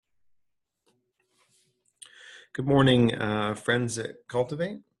Good morning, friends at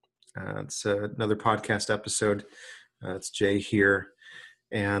Cultivate. It's another podcast episode. It's Jay here,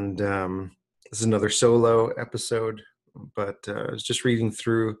 and this is another solo episode. But I was just reading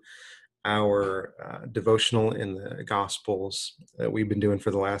through our devotional in the Gospels that we've been doing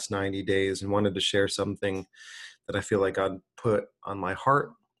for the last 90 days and wanted to share something that I feel like God put on my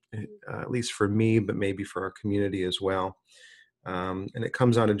heart, at least for me, but maybe for our community as well. And it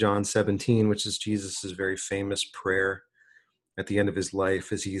comes out of John 17, which is Jesus's very famous prayer at the end of his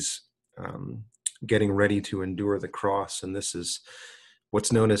life as he's getting ready to endure the cross. And this is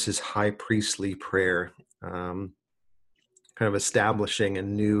what's known as his high priestly prayer, kind of establishing a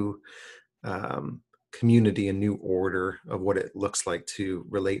new community, a new order of what it looks like to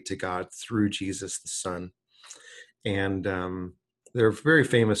relate to God through Jesus the Son. And there are very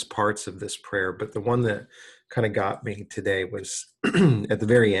famous parts of this prayer, but the one that kind of got me today was at the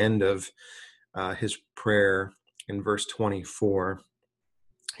very end of his prayer in verse 24.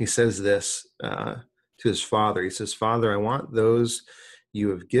 He says this to his Father. He says, "Father, I want those you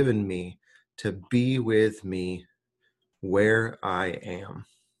have given me to be with me where I am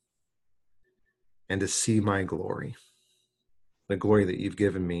and to see my glory, the glory that you've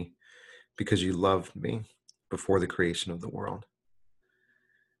given me because you loved me before the creation of the world."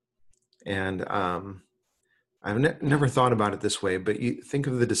 And I've never thought about it this way, but you think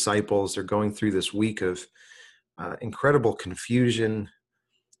of the disciples. They're going through this week of incredible confusion.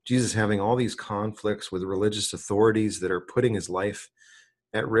 Jesus having all these conflicts with religious authorities that are putting his life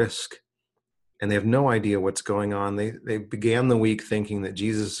at risk, and they have no idea what's going on. They began the week thinking that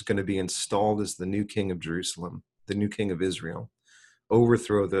Jesus is going to be installed as the new king of Jerusalem, the new king of Israel,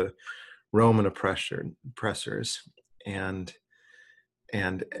 overthrow the Roman oppressors.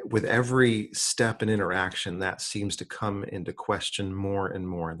 And with every step and interaction, that seems to come into question more and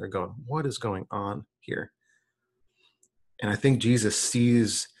more. And they're going, what is going on here? And I think Jesus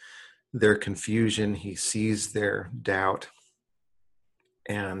sees their confusion. He sees their doubt.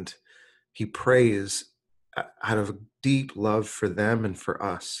 And he prays out of deep love for them and for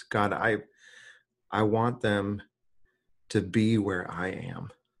us. God, I want them to be where I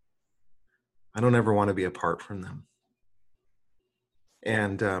am. I don't ever want to be apart from them.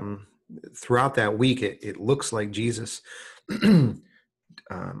 And throughout that week, it looks like Jesus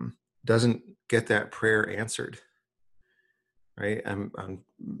doesn't get that prayer answered. Right? On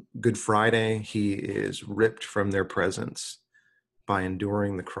Good Friday, he is ripped from their presence by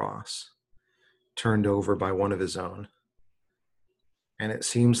enduring the cross, turned over by one of his own. And it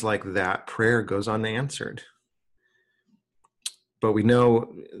seems like that prayer goes unanswered. But we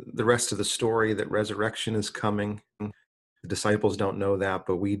know the rest of the story, that resurrection is coming. The disciples don't know that,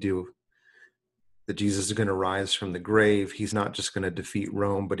 but we do. That Jesus is going to rise from the grave. He's not just going to defeat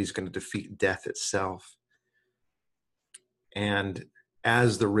Rome, but he's going to defeat death itself. And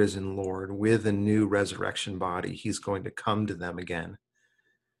as the risen Lord, with a new resurrection body, he's going to come to them again.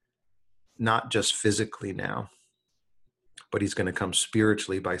 Not just physically now, but he's going to come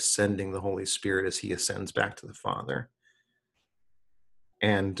spiritually by sending the Holy Spirit as he ascends back to the Father.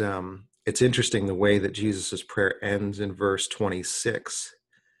 And it's interesting the way that Jesus' prayer ends in verse 26.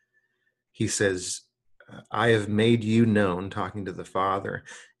 He says, I have made you known, talking to the Father,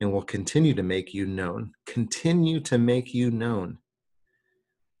 and will continue to make you known. Continue to make you known,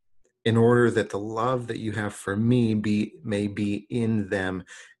 in order that the love that you have for me may be in them,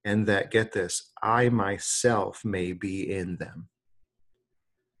 and that, get this, I myself may be in them.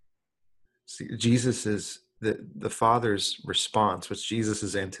 See, Jesus is the Father's response, which Jesus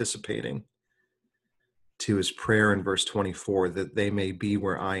is anticipating to his prayer in verse 24, that they may be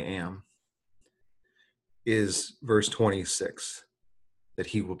where I am, is verse 26, that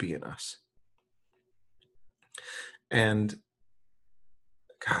he will be in us. And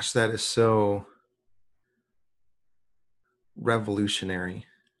gosh, that is so revolutionary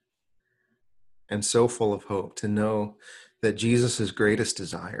and so full of hope to know that Jesus' greatest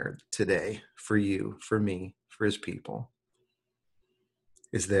desire today for you, for me, for his people,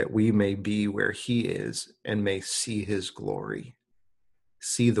 is that we may be where he is and may see his glory,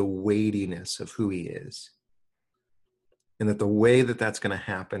 see the weightiness of who he is. And that the way that that's going to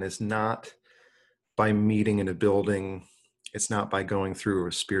happen is not by meeting in a building. It's not by going through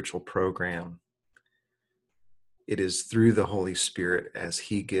a spiritual program. It is through the Holy Spirit as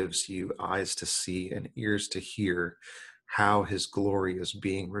he gives you eyes to see and ears to hear how his glory is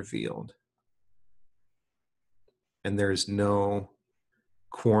being revealed. And there is no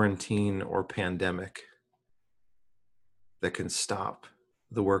quarantine or pandemic that can stop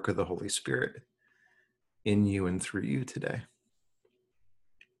the work of the Holy Spirit in you and through you today.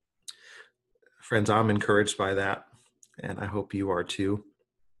 Friends, I'm encouraged by that, and I hope you are too.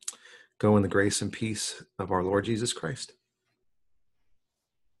 Go in the grace and peace of our Lord Jesus Christ.